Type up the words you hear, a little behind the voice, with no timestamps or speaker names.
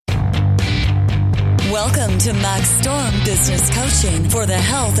Welcome to Max Storm Business Coaching for the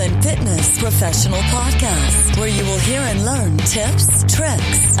Health and Fitness Professional Podcast, where you will hear and learn tips,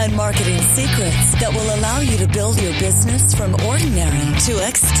 tricks, and marketing secrets that will allow you to build your business from ordinary to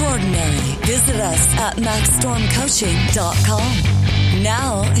extraordinary. Visit us at maxstormcoaching.com.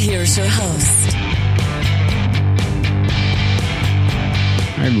 Now, here's your host.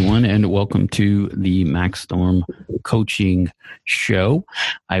 Hi, everyone, and welcome to the Max Storm Coaching Show.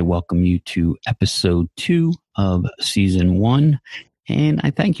 I welcome you to episode 2 of season 1, and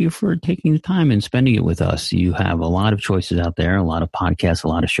I thank you for taking the time and spending it with us. You have a lot of choices out there, a lot of podcasts, a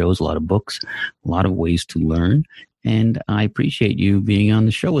lot of shows, a lot of books, a lot of ways to learn. And I appreciate you being on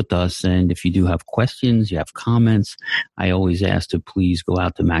the show with us. And if you do have questions, you have comments, I always ask to please go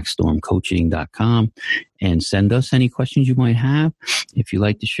out to maxstormcoaching.com and send us any questions you might have. If you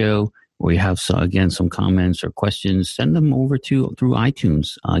like the show or you have, some comments or questions, send them over through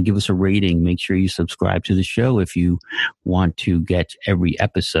iTunes. Give us a rating. Make sure you subscribe to the show if you want to get every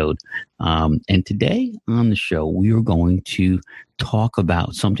episode. And today on the show, we are going to talk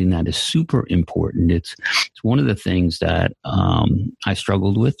about something that is super important. It's one of the things that I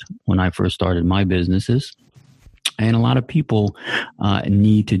struggled with when I first started my businesses. And a lot of people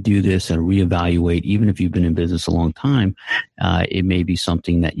need to do this and reevaluate. Even if you've been in business a long time, it may be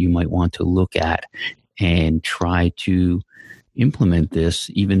something that you might want to look at and try to implement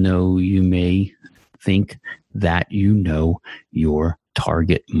this, even though you may think that you know your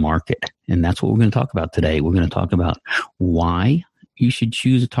target market. And that's what we're going to talk about today. We're going to talk about why you should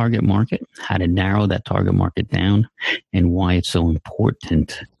choose a target market, how to narrow that target market down, and why it's so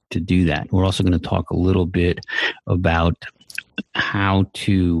important to do that. We're also going to talk a little bit about how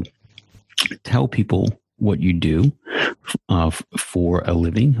to tell people what you do for a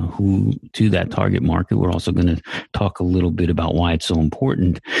living, who to that target market. We're also going to talk a little bit about why it's so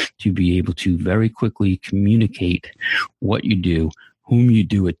important to be able to very quickly communicate what you do, whom you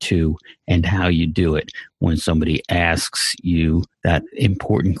do it to, and how you do it when somebody asks you that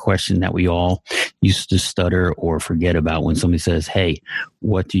important question that we all used to stutter or forget about when somebody says, "Hey,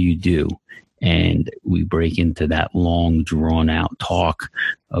 what do you do?" And we break into that long, drawn-out talk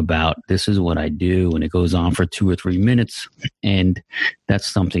about this is what I do, and it goes on for 2 or 3 minutes. And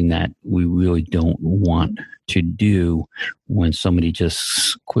that's something that we really don't want to do when somebody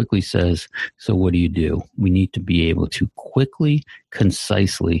just quickly says, "So what do you do?" We need to be able to quickly,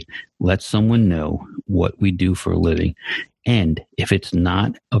 concisely let someone know what we do for a living. And if it's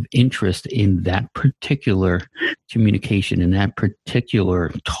not of interest in that particular communication, in that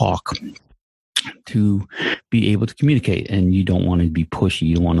particular talk, to be able to communicate. And you don't want to be pushy.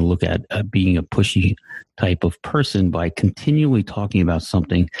 You don't want to look at being a pushy type of person by continually talking about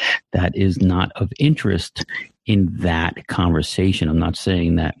something that is not of interest in that conversation. I'm not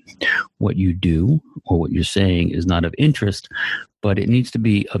saying that what you do or what you're saying is not of interest, but it needs to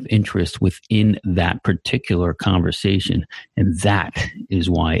be of interest within that particular conversation. And that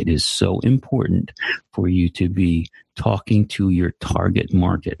is why it is so important for you to be talking to your target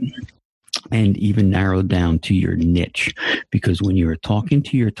market and even narrow down to your niche. Because when you're talking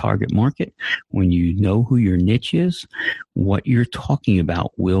to your target market, when you know who your niche is, what you're talking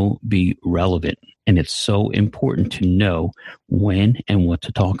about will be relevant. And it's so important to know when and what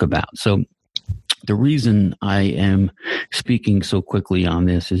to talk about. So the reason I am speaking so quickly on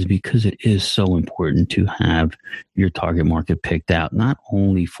this is because it is so important to have your target market picked out, not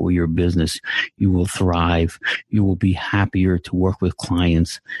only for your business. You will thrive. You will be happier to work with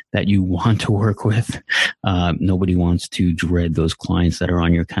clients that you want to work with. Nobody wants to dread those clients that are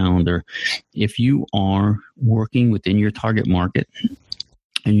on your calendar. If you are working within your target market,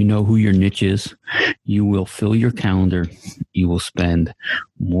 and you know who your niche is, you will fill your calendar. You will spend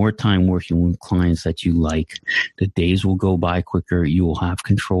more time working with clients that you like. The days will go by quicker. You will have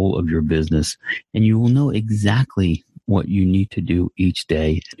control of your business, and you will know exactly what you need to do each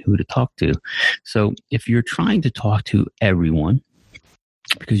day and who to talk to. So if you're trying to talk to everyone,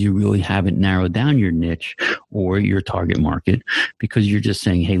 because you really haven't narrowed down your niche or your target market, because you're just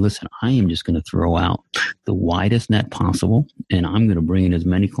saying, "Hey, listen, I am just going to throw out the widest net possible, and I'm going to bring in as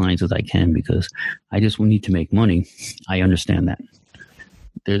many clients as I can because I just need to make money." I understand that.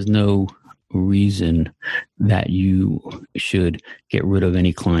 There's no reason that you should get rid of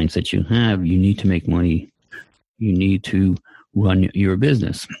any clients that you have. You need to make money. You need to run your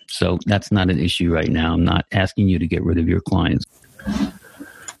business. So that's not an issue right now. I'm not asking you to get rid of your clients.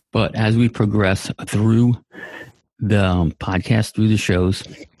 But as we progress through the podcast, through the shows,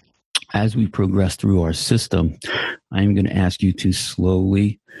 as we progress through our system, I'm going to ask you to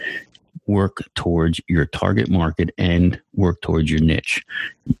slowly work towards your target market and work towards your niche.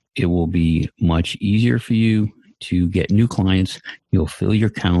 it will be much easier for you to get new clients. You'll fill your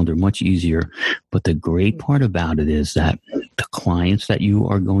calendar much easier. But the great part about it is that the clients that you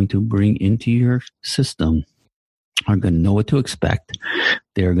are going to bring into your system are going to know what to expect.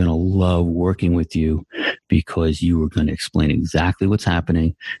 They're going to love working with you because you are going to explain exactly what's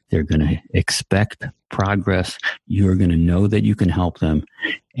happening. They're going to expect progress. You're going to know that you can help them,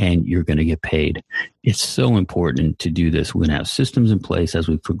 and you're going to get paid. It's so important to do this. We're going to have systems in place as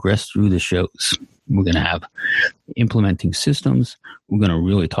we progress through the shows. We're going to have implementing systems. We're going to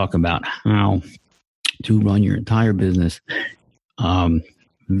really talk about how to run your entire business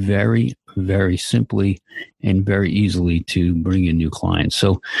very, very simply and very easily to bring in new clients.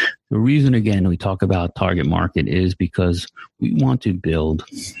 So the reason, again, we talk about target market is because we want to build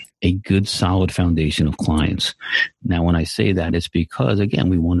a good, solid foundation of clients. Now, when I say that, it's because, again,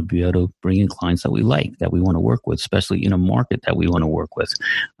 we want to be able to bring in clients that we like, that we want to work with, especially in a market that we want to work with.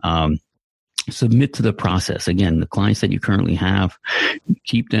 Submit to the process. Again, the clients that you currently have,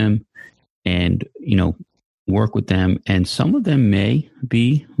 keep them and, work with them. And some of them may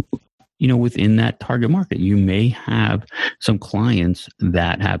be, within that target market. You may have some clients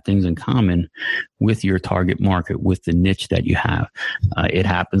that have things in common with your target market, with the niche that you have. It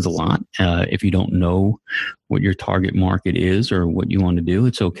happens a lot. If you don't know what your target market is or what you want to do,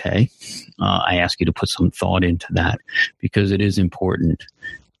 it's okay. I ask you to put some thought into that because it is important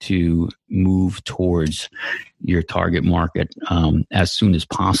to move towards your target market as soon as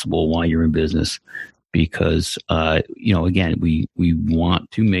possible while you're in business. Because, again, we want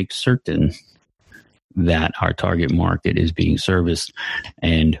to make certain that our target market is being serviced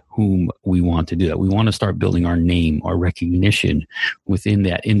and whom we want to do that. We want to start building our name, our recognition within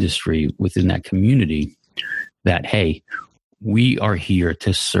that industry, within that community, that, hey, we are here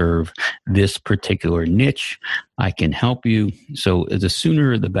to serve this particular niche. I can help you. So the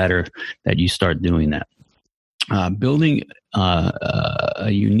sooner the better that you start doing that. Building a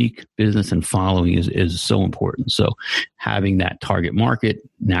unique business and following is so important. So having that target market,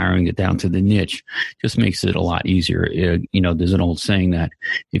 narrowing it down to the niche, just makes it a lot easier. There's an old saying that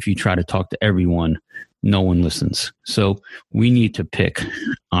if you try to talk to everyone, no one listens. So we need to pick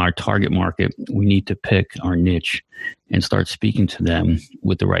our target market. We need to pick our niche and start speaking to them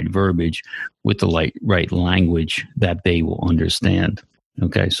with the right verbiage, with the right language that they will understand.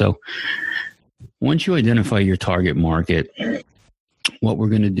 Okay, so once you identify your target market, what we're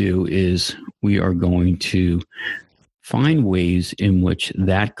going to do is we are going to find ways in which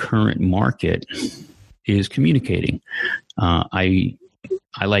that current market is communicating. I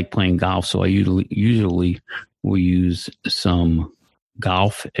like playing golf, so I usually will use some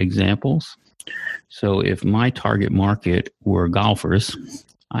golf examples. So if my target market were golfers,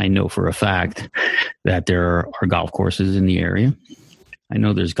 I know for a fact that there are golf courses in the area. I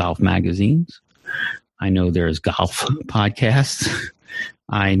know there's golf magazines. I know there's golf podcasts.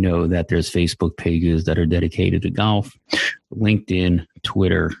 I know that there's Facebook pages that are dedicated to golf, LinkedIn,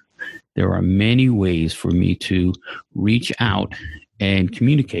 Twitter. There are many ways for me to reach out and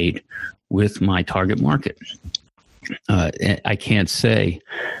communicate with my target market. I can't say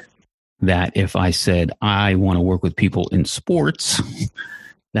that if I said I want to work with people in sports,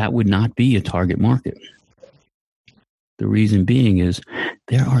 that would not be a target market. The reason being is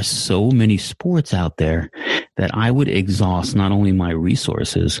there are so many sports out there that I would exhaust not only my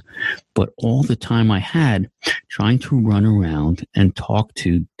resources, but all the time I had trying to run around and talk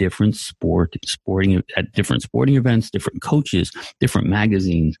to different sporting events, different coaches, different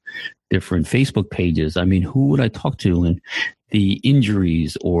magazines, different Facebook pages. I mean, who would I talk to? And the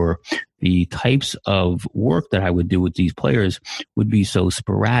injuries or the types of work that I would do with these players would be so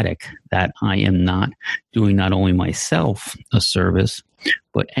sporadic that I am not doing not only myself a service,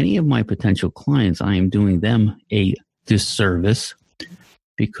 but any of my potential clients, I am doing them a disservice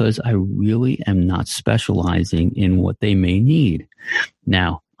because I really am not specializing in what they may need.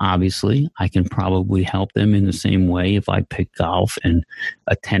 Now, obviously, I can probably help them in the same way if I pick golf and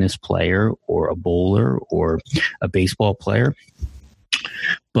a tennis player or a bowler or a baseball player.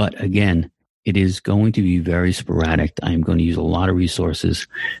 But again, it is going to be very sporadic. I'm going to use a lot of resources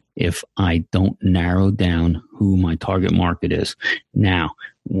if I don't narrow down who my target market is. Now,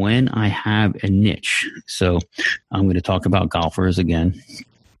 when I have a niche, so I'm going to talk about golfers again.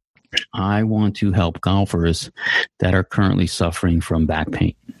 I want to help golfers that are currently suffering from back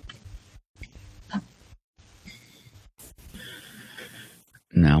pain.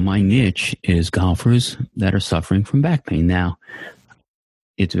 Now, my niche is golfers that are suffering from back pain. Now,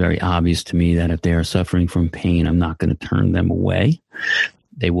 it's very obvious to me that if they are suffering from pain, I'm not going to turn them away.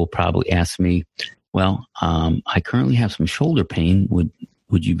 They will probably ask me, well, I currently have some shoulder pain. Would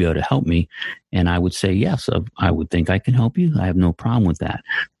Would you be able to help me? And I would say, yes, I would think I can help you. I have no problem with that.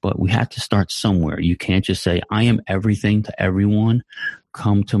 But we have to start somewhere. You can't just say, I am everything to everyone.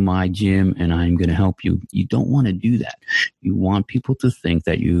 Come to my gym and I'm going to help you. You don't want to do that. You want people to think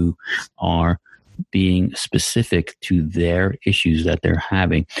that you are being specific to their issues that they're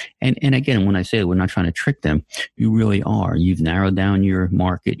having. And again, when I say we're not trying to trick them, you really are. You've narrowed down your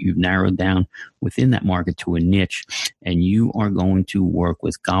market. You've narrowed down within that market to a niche, and you are going to work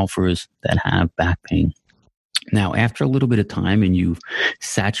with golfers that have back pain. Now, after a little bit of time and you've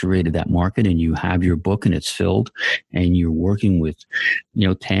saturated that market and you have your book and it's filled and you're working with,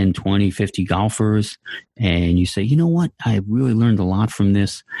 10, 20, 50 golfers, and you say, you know what, I really learned a lot from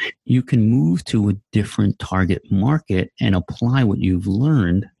this. You can move to a different target market and apply what you've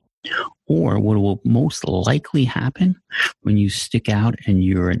learned. Or what will most likely happen when you stick out and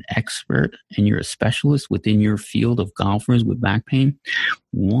you're an expert and you're a specialist within your field of golfers with back pain,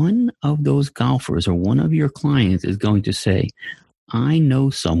 one of those golfers or one of your clients is going to say, I know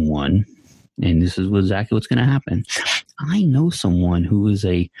someone, and this is exactly what's going to happen. I know someone who is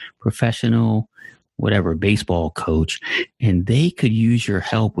a professional baseball coach, and they could use your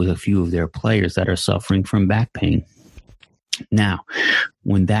help with a few of their players that are suffering from back pain. Now,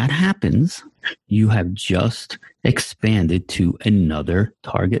 when that happens, you have just expanded to another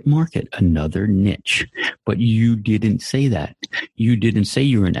target market, another niche. But you didn't say that. You didn't say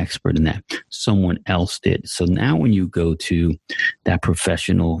you're an expert in that. Someone else did. So now when you go to that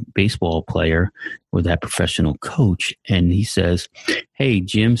professional baseball player or that professional coach and he says, hey,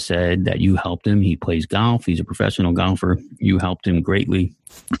 Jim said that you helped him. He plays golf. He's a professional golfer. You helped him greatly.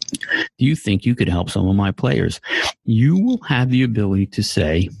 Do you think you could help some of my players? You will have the ability to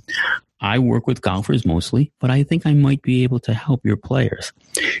say, I work with golfers mostly, but I think I might be able to help your players.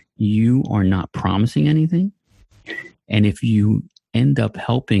 You are not promising anything. And if you end up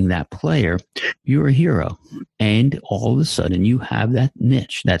helping that player, you're a hero. And all of a sudden you have that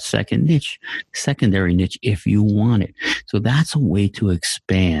niche, that secondary niche if you want it. So that's a way to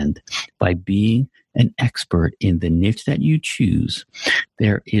expand by being an expert in the niche that you choose.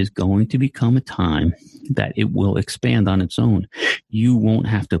 There is going to become a time that it will expand on its own. You won't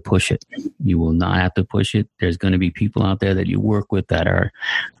have to push it. You will not have to push it. There's going to be people out there that you work with that are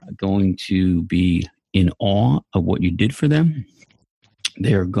going to be in awe of what you did for them.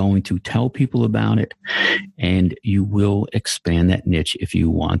 They're going to tell people about it, and you will expand that niche if you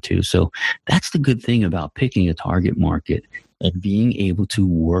want to. So that's the good thing about picking a target market and being able to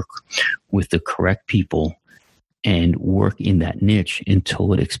work with the correct people and work in that niche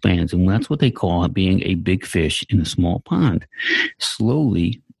until it expands. And that's what they call being a big fish in a small pond.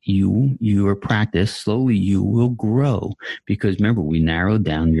 Slowly, your practice, slowly you will grow, because remember, we narrowed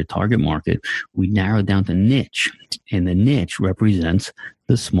down your target market. We narrowed down the niche, and the niche represents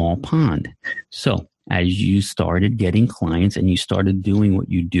the small pond. So as you started getting clients and you started doing what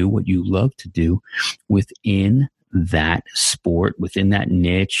you do, what you love to do within that sport, within that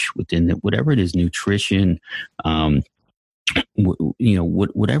niche, within whatever it is, nutrition,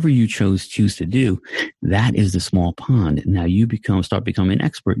 whatever you choose to do, that is the small pond. Now you start becoming an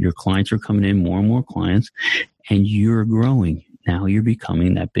expert. Your clients are coming in, more and more clients, and you're growing. Now you're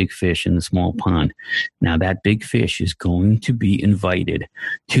becoming that big fish in the small pond. Now that big fish is going to be invited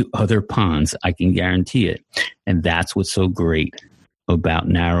to other ponds. I can guarantee it. And that's what's so great about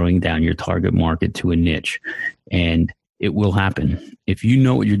narrowing down your target market to a niche. And it will happen if you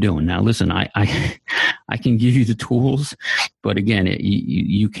know what you're doing. Now, listen, I can give you the tools, but again,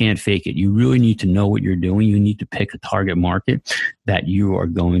 you can't fake it. You really need to know what you're doing. You need to pick a target market that you are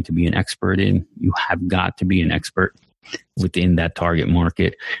going to be an expert in. You have got to be an expert within that target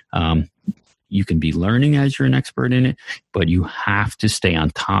market. You can be learning as you're an expert in it, but you have to stay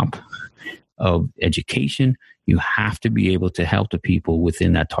on top of education. You have to be able to help the people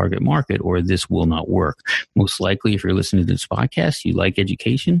within that target market, or this will not work. Most likely, if you're listening to this podcast, you like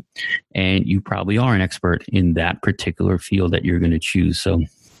education, and you probably are an expert in that particular field that you're going to choose. So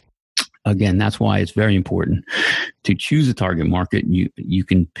again, that's why it's very important to choose a target market. You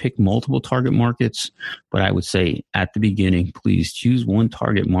can pick multiple target markets, but I would say at the beginning, please choose one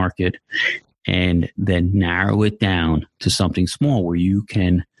target market and then narrow it down to something small where you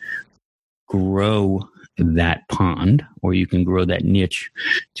can grow that pond, or you can grow that niche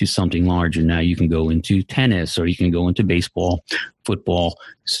to something larger. Now you can go into tennis, or you can go into baseball, football,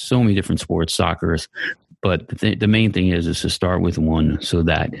 so many different sports, soccer. But the main thing is to start with one so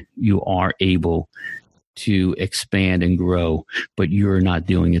that you are able to expand and grow, but you're not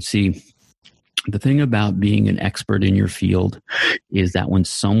doing it. See, The thing about being an expert in your field is that when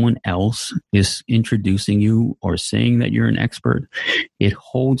someone else is introducing you or saying that you're an expert, it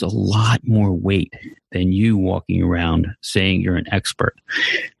holds a lot more weight than you walking around saying you're an expert.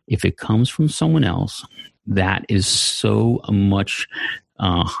 If it comes from someone else, that is so much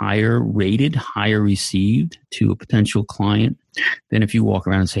higher rated, higher received to a potential client than if you walk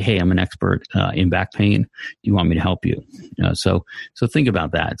around and say, hey, I'm an expert in back pain. Do you want me to help you? So think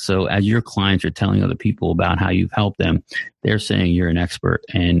about that. So as your clients are telling other people about how you've helped them, they're saying you're an expert,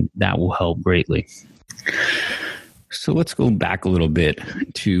 and that will help greatly. So let's go back a little bit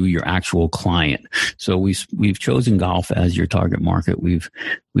to your actual client. So we've chosen golf as your target market. We've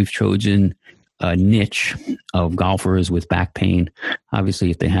chosen a niche of golfers with back pain.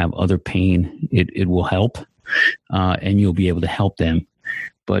 Obviously, if they have other pain, it will help, and you'll be able to help them.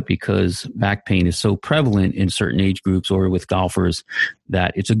 But because back pain is so prevalent in certain age groups or with golfers,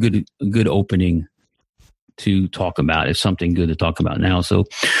 that it's a good opening to talk about. It's something good to talk about now. So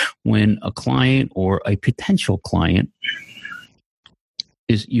when a client or a potential client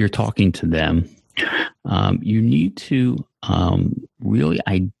you're talking to them, you need to really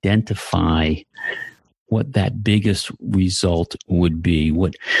identify what that biggest result would be,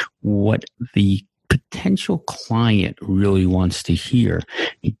 what the potential client really wants to hear.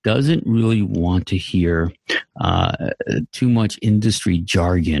 It doesn't really want to hear too much industry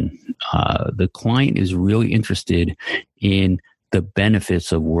jargon. The client is really interested in the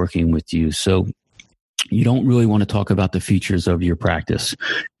benefits of working with you. So you don't really want to talk about the features of your practice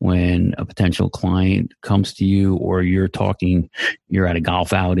when a potential client comes to you, or you're at a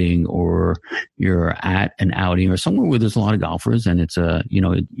golf outing, or you're at an outing or somewhere where there's a lot of golfers, and it's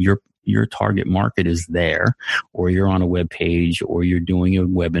your target market is there, or you're on a web page, or you're doing a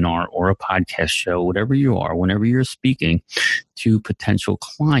webinar or a podcast show, whatever you are, whenever you're speaking to potential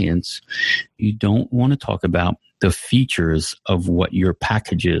clients, you don't want to talk about the features of what your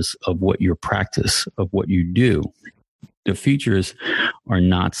package is, of what your practice, of what you do. The features are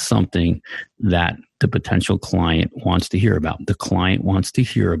not something that the potential client wants to hear about. The client wants to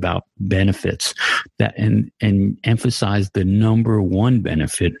hear about benefits that and emphasize the number one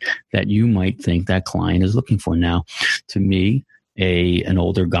benefit that you might think that client is looking for. Now, to me, an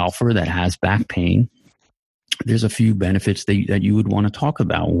older golfer that has back pain, there's a few benefits that you would want to talk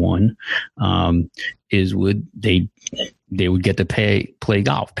about. One is they would get to play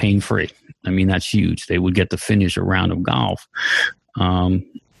golf pain-free. I mean, that's huge. They would get to finish a round of golf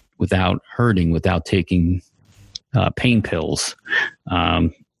without hurting, without taking pain pills,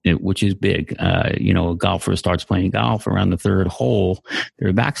 which is big. A golfer starts playing golf around the third hole,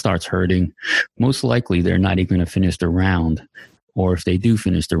 their back starts hurting. Most likely, they're not even going to finish the round, or if they do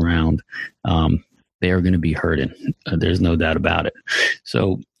finish the round, they are going to be hurting. There's no doubt about it.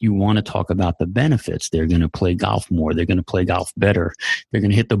 So you want to talk about the benefits. They're going to play golf more. They're going to play golf better. They're going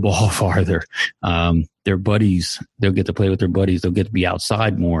to hit the ball farther. Their buddies, they'll get to play with their buddies. They'll get to be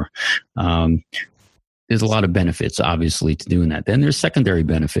outside more. There's a lot of benefits, obviously, to doing that. Then there's secondary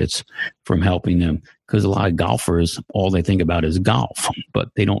benefits from helping them, because a lot of golfers, all they think about is golf, but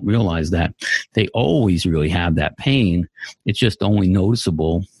they don't realize that they always really have that pain. It's just only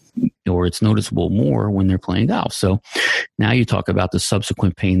noticeable, or it's noticeable more when they're playing golf. So now you talk about the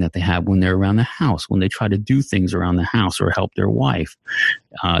subsequent pain that they have when they're around the house, when they try to do things around the house or help their wife.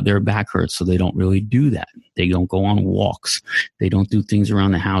 Their back hurts, so they don't really do that. They don't go on walks. They don't do things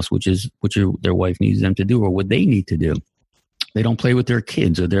around the house, which their wife needs them to do, or what they need to do. They don't play with their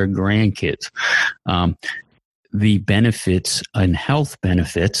kids or their grandkids. The benefits and health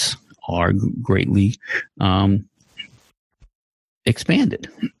benefits are greatly expanded.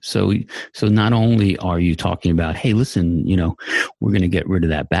 So not only are you talking about, hey, listen, we're going to get rid of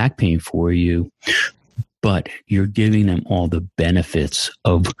that back pain for you, but you're giving them all the benefits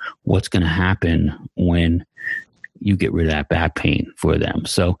of what's going to happen when you get rid of that back pain for them.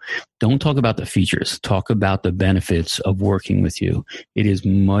 So don't talk about the features. Talk about the benefits of working with you. It is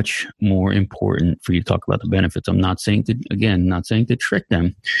much more important for you to talk about the benefits. I'm not saying to trick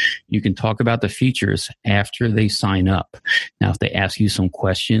them. You can talk about the features after they sign up. Now, if they ask you some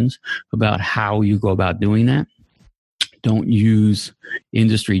questions about how you go about doing that, don't use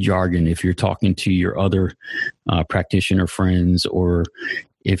industry jargon if you're talking to your other practitioner friends, or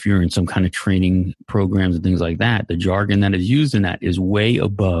if you're in some kind of training programs and things like that, the jargon that is used in that is way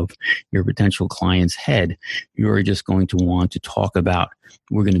above your potential client's head. You're just going to want to talk about,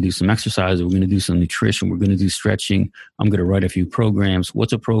 we're going to do some exercise, we're going to do some nutrition, we're going to do stretching, I'm going to write a few programs.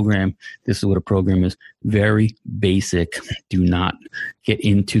 What's a program? This is what a program is. Very basic. Do not get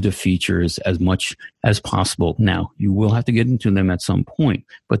into the features as much as possible. Now, you will have to get into them at some point,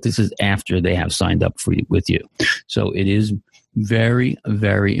 but this is after they have signed up with you. So it is very,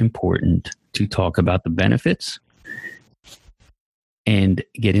 very important to talk about the benefits and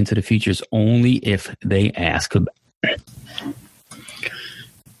get into the features only if they ask about it.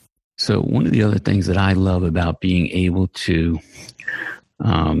 So one of the other things that I love about being able to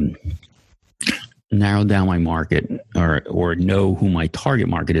narrow down my market or know who my target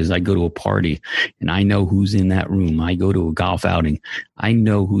market is, I go to a party and I know who's in that room. I go to a golf outing. I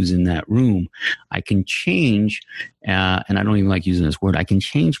know who's in that room. I can change, and I don't even like using this word, I can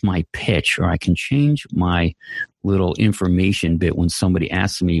change my pitch, or I can change my little information bit when somebody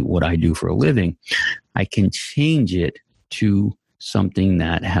asks me what I do for a living. I can change it to something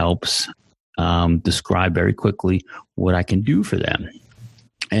that helps describe very quickly what I can do for them.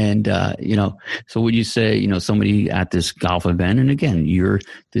 And, so would you say, somebody at this golf event, and again,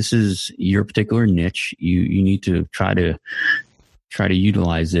 this is your particular niche. You need to try to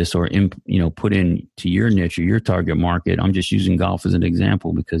utilize this or, put in to your niche or your target market. I'm just using golf as an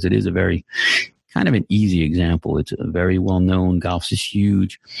example because it is a very kind of an easy example. It's a very well known. Golf is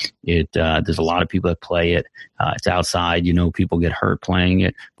huge. There's a lot of people that play it. It's outside. People get hurt playing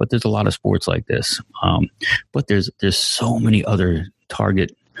it. But there's a lot of sports like this. But there's so many other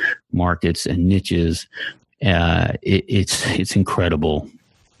target markets and niches. It's incredible.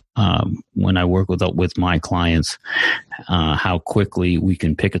 When I work with my clients, how quickly we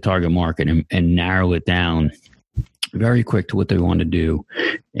can pick a target market and narrow it down very quick to what they want to do.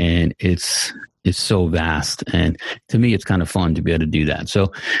 And it's so vast. And to me, it's kind of fun to be able to do that.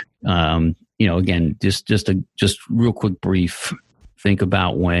 So, again, just real quick brief, think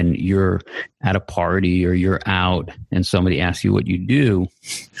about when you're at a party or you're out and somebody asks you what you do.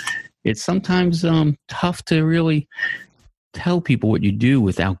 It's sometimes tough to really tell people what you do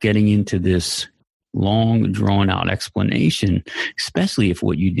without getting into this long, drawn-out explanation, especially if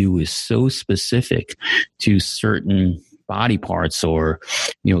what you do is so specific to certain body parts or,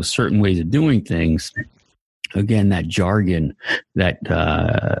 certain ways of doing things. Again, that jargon,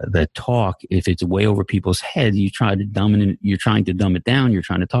 that talk, if it's way over people's heads, you're trying to dumb it down, you're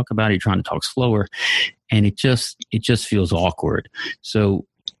trying to talk about it, you're trying to talk slower, and it just feels awkward. So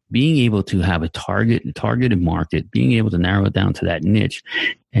being able to have a targeted market, being able to narrow it down to that niche,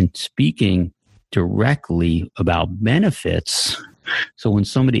 and speaking directly about benefits. So when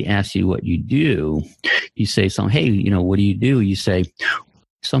somebody asks you what you do, you say something, hey, what do you do? You say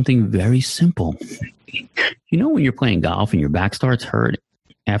something very simple. When you're playing golf and your back starts hurt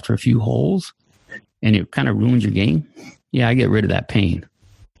after a few holes and it kind of ruins your game? Yeah, I get rid of that pain.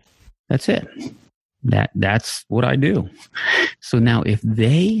 That's it. That's what I do. So now if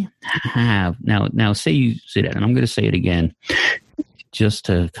they have, now say you say that, and I'm going to say it again, just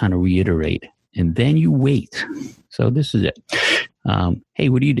to kind of reiterate, and then you wait. So this is it. Hey,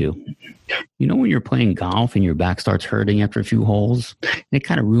 what do you do? When you're playing golf and your back starts hurting after a few holes and it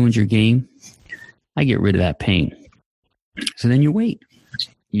kind of ruins your game? I get rid of that pain. So then you wait.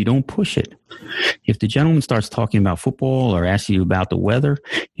 You don't push it. If the gentleman starts talking about football or asks you about the weather,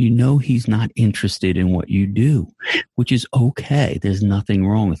 he's not interested in what you do, which is okay. There's nothing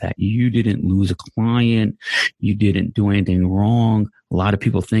wrong with that. You didn't lose a client. You didn't do anything wrong. A lot of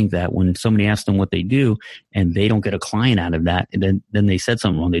people think that when somebody asks them what they do and they don't get a client out of that, and then they said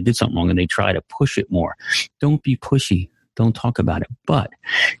something wrong, they did something wrong, and they try to push it more. Don't be pushy. Don't talk about it. But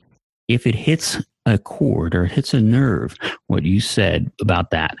if it hits a chord or hits a nerve, what you said about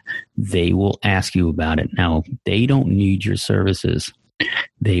that, they will ask you about it. Now, they don't need your services.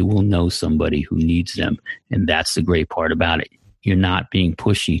 They will know somebody who needs them. And that's the great part about it. You're not being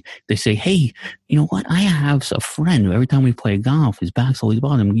pushy. They say, hey, you know what? I have a friend who every time we play golf, his back's always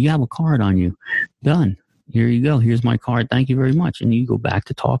bothering him. You have a card on you. Done. Here you go. Here's my card. Thank you very much. And you go back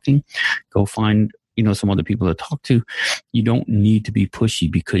to talking. Go find some other people to talk to. You don't need to be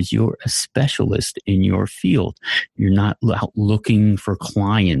pushy because you're a specialist in your field. You're not out looking for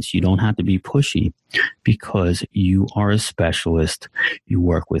clients. You don't have to be pushy because you are a specialist. You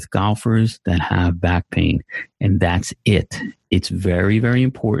work with golfers that have back pain, and that's it. It's very, very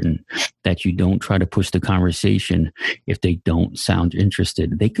important that you don't try to push the conversation if they don't sound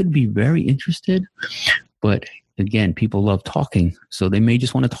interested. They could be very interested, but again, people love talking, so they may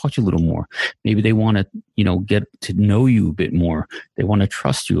just want to talk to you a little more. Maybe they want to, get to know you a bit more. They want to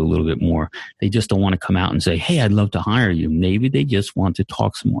trust you a little bit more. They just don't want to come out and say, hey, I'd love to hire you. Maybe they just want to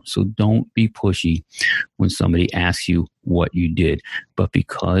talk some more. So don't be pushy when somebody asks you what you did. But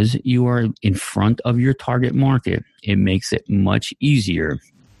because you are in front of your target market, it makes it much easier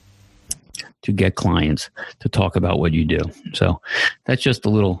to get clients to talk about what you do. So that's just a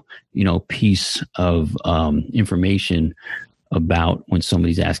little, piece of information about when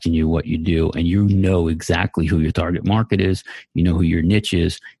somebody's asking you what you do, and you know exactly who your target market is, who your niche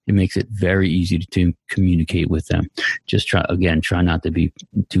is. It makes it very easy to communicate with them. Just try not to be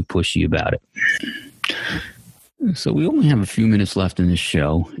too pushy about it. So we only have a few minutes left in this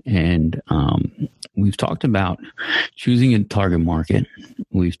show, and we've talked about choosing a target market.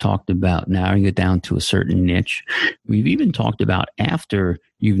 We've talked about narrowing it down to a certain niche. We've even talked about after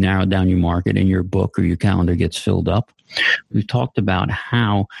you've narrowed down your market and your book or your calendar gets filled up. We've talked about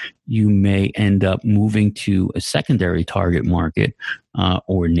how you may end up moving to a secondary target market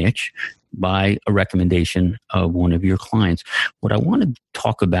or niche by a recommendation of one of your clients. What I want to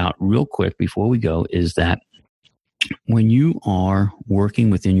talk about real quick before we go is that when you are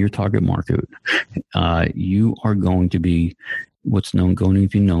working within your target market, you are going to be going to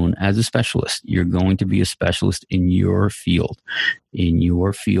be known as a specialist. You're going to be a specialist in your field,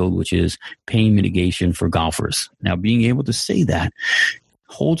 which is pain mitigation for golfers. Now, being able to say that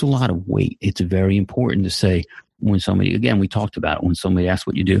holds a lot of weight. It's very important to say when somebody, again, we talked about it, when somebody asks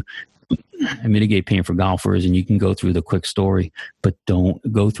what you do, I mitigate pain for golfers, and you can go through the quick story, but don't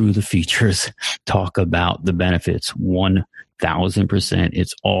go through the features. Talk about the benefits. 1,000%.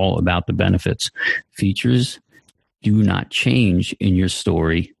 It's all about the benefits. Features do not change in your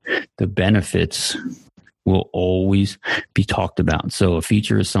story. The benefits will always be talked about. So a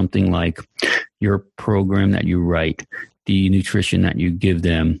feature is something like your program that you write, the nutrition that you give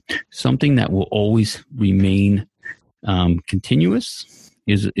them, something that will always remain continuous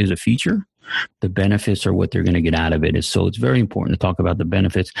is a feature. The benefits are what they're going to get out of it. So it's very important to talk about the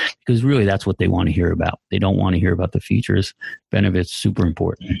benefits, because really that's what they want to hear about. They don't want to hear about the features. Benefits, super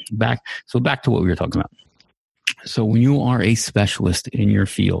important. Back to what we were talking about. So when you are a specialist in your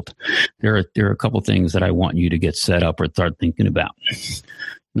field, there are a couple things that I want you to get set up or start thinking about.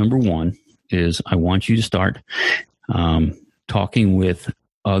 Number one is I want you to start talking with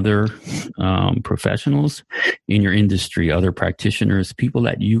other professionals in your industry, other practitioners, people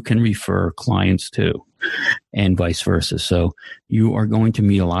that you can refer clients to, and vice versa. So you are going to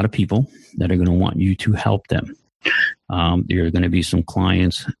meet a lot of people that are going to want you to help them. There are going to be some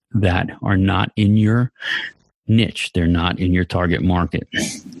clients that are not in your niche. They're not in your target market.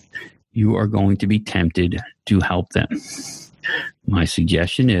 You are going to be tempted to help them. My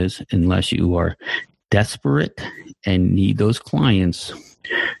suggestion is, unless you are desperate and need those clients,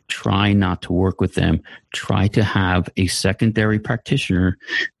 try not to work with them. Try to have a secondary practitioner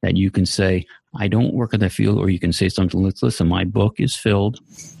that you can say, I don't work in that field, or you can say something like, listen, my book is filled.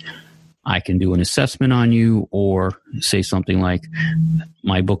 I can do an assessment on you, or say something like,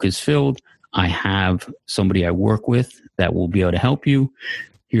 my book is filled. I have somebody I work with that will be able to help you.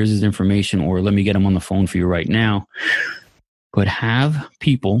 Here's his information, or let me get him on the phone for you right now. But have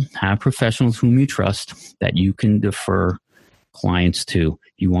professionals whom you trust that you can defer clients to.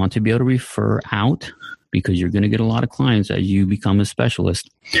 You want to be able to refer out, because you're going to get a lot of clients as you become a specialist.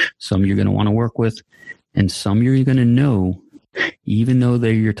 Some you're going to want to work with, and some you're going to know, even though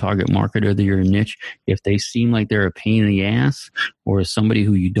they're your target market or they're your niche, if they seem like they're a pain in the ass or somebody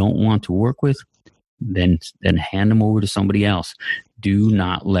who you don't want to work with, then hand them over to somebody else. Do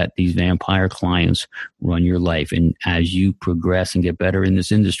not let these vampire clients run your life. And as you progress and get better in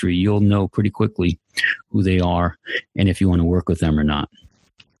this industry, you'll know pretty quickly who they are and if you want to work with them or not.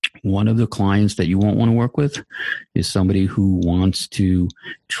 One of the clients that you won't want to work with is somebody who wants to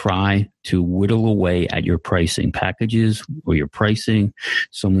try to whittle away at your pricing packages or your pricing,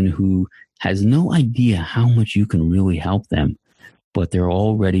 someone who has no idea how much you can really help them, but they're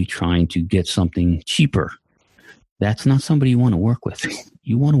already trying to get something cheaper. That's not somebody you want to work with.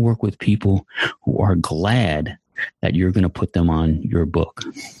 You want to work with people who are glad that you're going to put them on your book.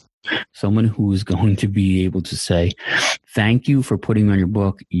 Someone who is going to be able to say, thank you for putting me on your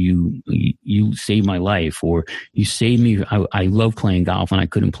book. You saved my life, or you saved me. I love playing golf and I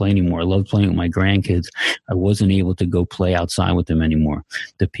couldn't play anymore. I love playing with my grandkids. I wasn't able to go play outside with them anymore.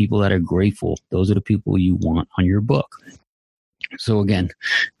 The people that are grateful, those are the people you want on your book. So again,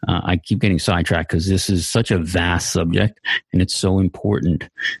 I keep getting sidetracked because this is such a vast subject, and it's so important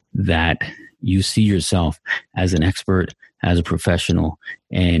that you see yourself as an expert, as a professional,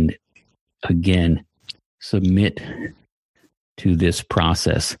 and again, submit to this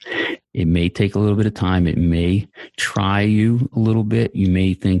process. It may take a little bit of time. It may try you a little bit. You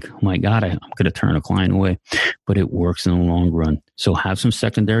may think, oh my God, I'm going to turn a client away, but it works in the long run. So have some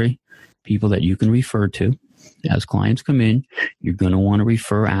secondary people that you can refer to. As clients come in, you're going to want to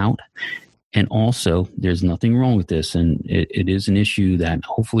refer out. And also, there's nothing wrong with this, and it is an issue that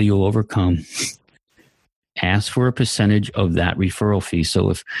hopefully you'll overcome. Ask for a percentage of that referral fee.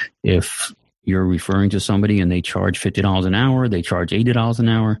 So if you're referring to somebody and they charge $50 an hour, they charge $80 an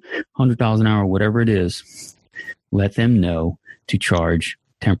hour, $100 an hour, whatever it is, let them know to charge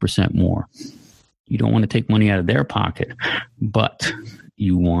 10% more. You don't want to take money out of their pocket, but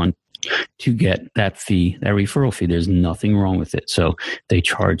you want to get that fee, that referral fee. There's nothing wrong with it. So they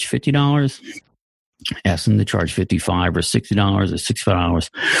charge $50, ask them to charge $55 or $60 or $65,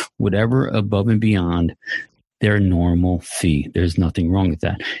 whatever above and beyond their normal fee. There's nothing wrong with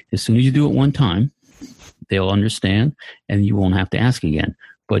that. As soon as you do it one time, they'll understand and you won't have to ask again.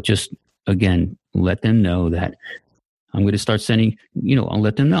 But just, again, let them know that I'm going to start sending, I'll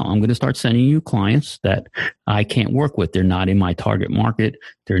let them know I'm going to start sending you clients that I can't work with. They're not in my target market.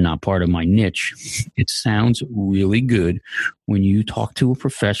 They're not part of my niche. It sounds really good when you talk to a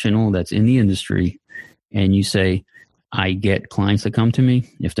professional that's in the industry and you say, I get clients that come to me.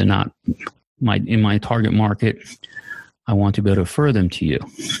 If they're not in my target market, I want to be able to refer them to you.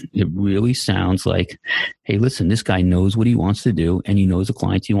 It really sounds like, hey, listen, this guy knows what he wants to do and he knows the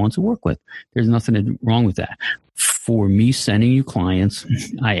clients he wants to work with. There's nothing wrong with that. For me sending you clients,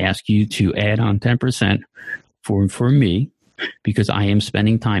 I ask you to add on 10% for me, because I am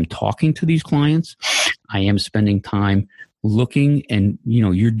spending time talking to these clients. I am spending time looking, and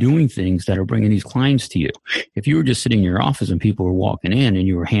you're doing things that are bringing these clients to you. If you were just sitting in your office and people were walking in and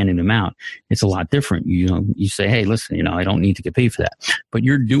you were handing them out, it's a lot different. You say, hey, listen, I don't need to get paid for that. But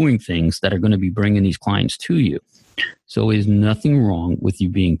you're doing things that are going to be bringing these clients to you. So there's nothing wrong with you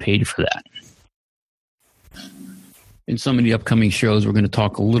being paid for that. In some of the upcoming shows, we're going to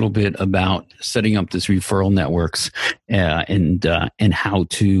talk a little bit about setting up this referral networks and how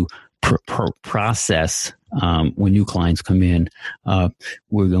to process when new clients come in.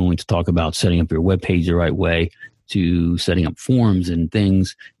 We're going to talk about setting up your webpage the right way, to setting up forms and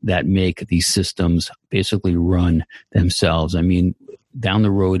things that make these systems basically run themselves. I mean, down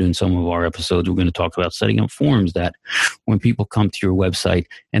the road in some of our episodes, we're going to talk about setting up forms that when people come to your website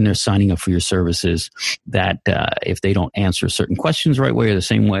and they're signing up for your services, that if they don't answer certain questions the right way or the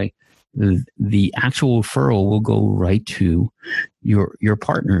same way, the actual referral will go right to your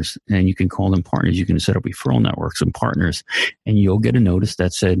partners, and you can call them partners. You can set up referral networks and partners, and you'll get a notice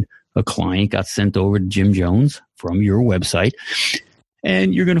that said a client got sent over to Jim Jones from your website.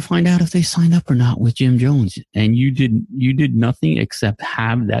 And you're going to find out if they signed up or not with Jim Jones. And you did nothing except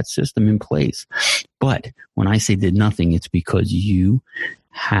have that system in place. But when I say did nothing, it's because you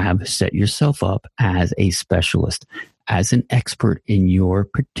have set yourself up as a specialist, as an expert in your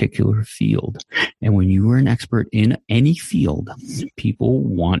particular field. And when you are an expert in any field, people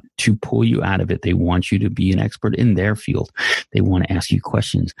want to pull you out of it. They want you to be an expert in their field. They want to ask you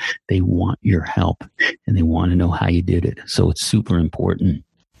questions. They want your help, and they want to know how you did it. So it's super important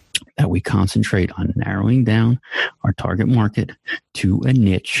that we concentrate on narrowing down our target market to a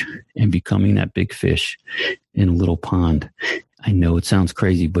niche and becoming that big fish in a little pond. I know it sounds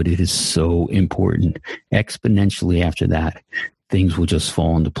crazy, but it is so important. Exponentially after that, things will just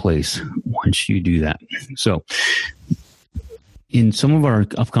fall into place once you do that. So in some of our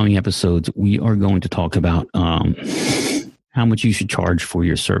upcoming episodes, we are going to talk about how much you should charge for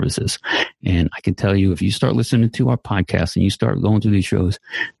your services. And I can tell you, if you start listening to our podcast and you start going through these shows,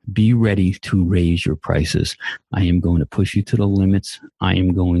 be ready to raise your prices. I am going to push you to the limits. I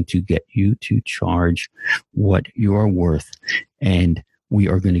am going to get you to charge what you are worth. And we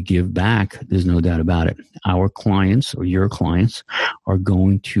are going to give back. There's no doubt about it. Our clients, or your clients, are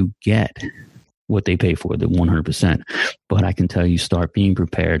going to get what they pay for, the 100%. But I can tell you, start being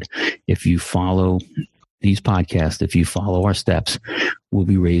prepared. If you follow these podcasts, if you follow our steps, we'll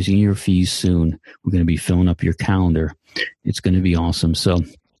be raising your fees soon. We're going to be filling up your calendar. It's going to be awesome. So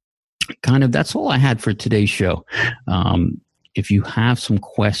that's all I had for today's show. If you have some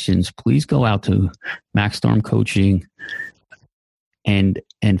questions, please go out to Maxstorm Coaching and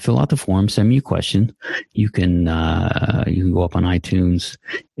fill out the form. Send me a question. You can go up on iTunes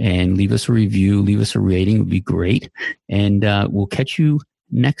and leave us a review, leave us a rating. It would be great. And we'll catch you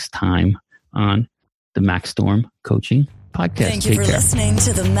next time on the Maxstorm Coaching podcast. Thank you for listening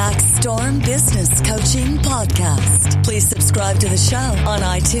to the Max Storm Business Coaching Podcast. Please subscribe to the show on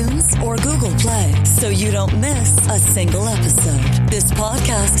iTunes or Google Play so you don't miss a single episode. This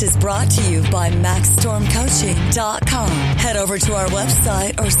podcast is brought to you by MaxStormCoaching.com. Head over to our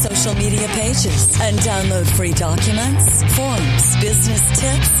website or social media pages and download free documents, forms, business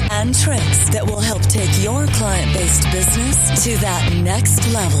tips, and tricks that will help take your client-based business to that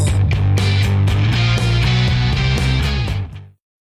next level.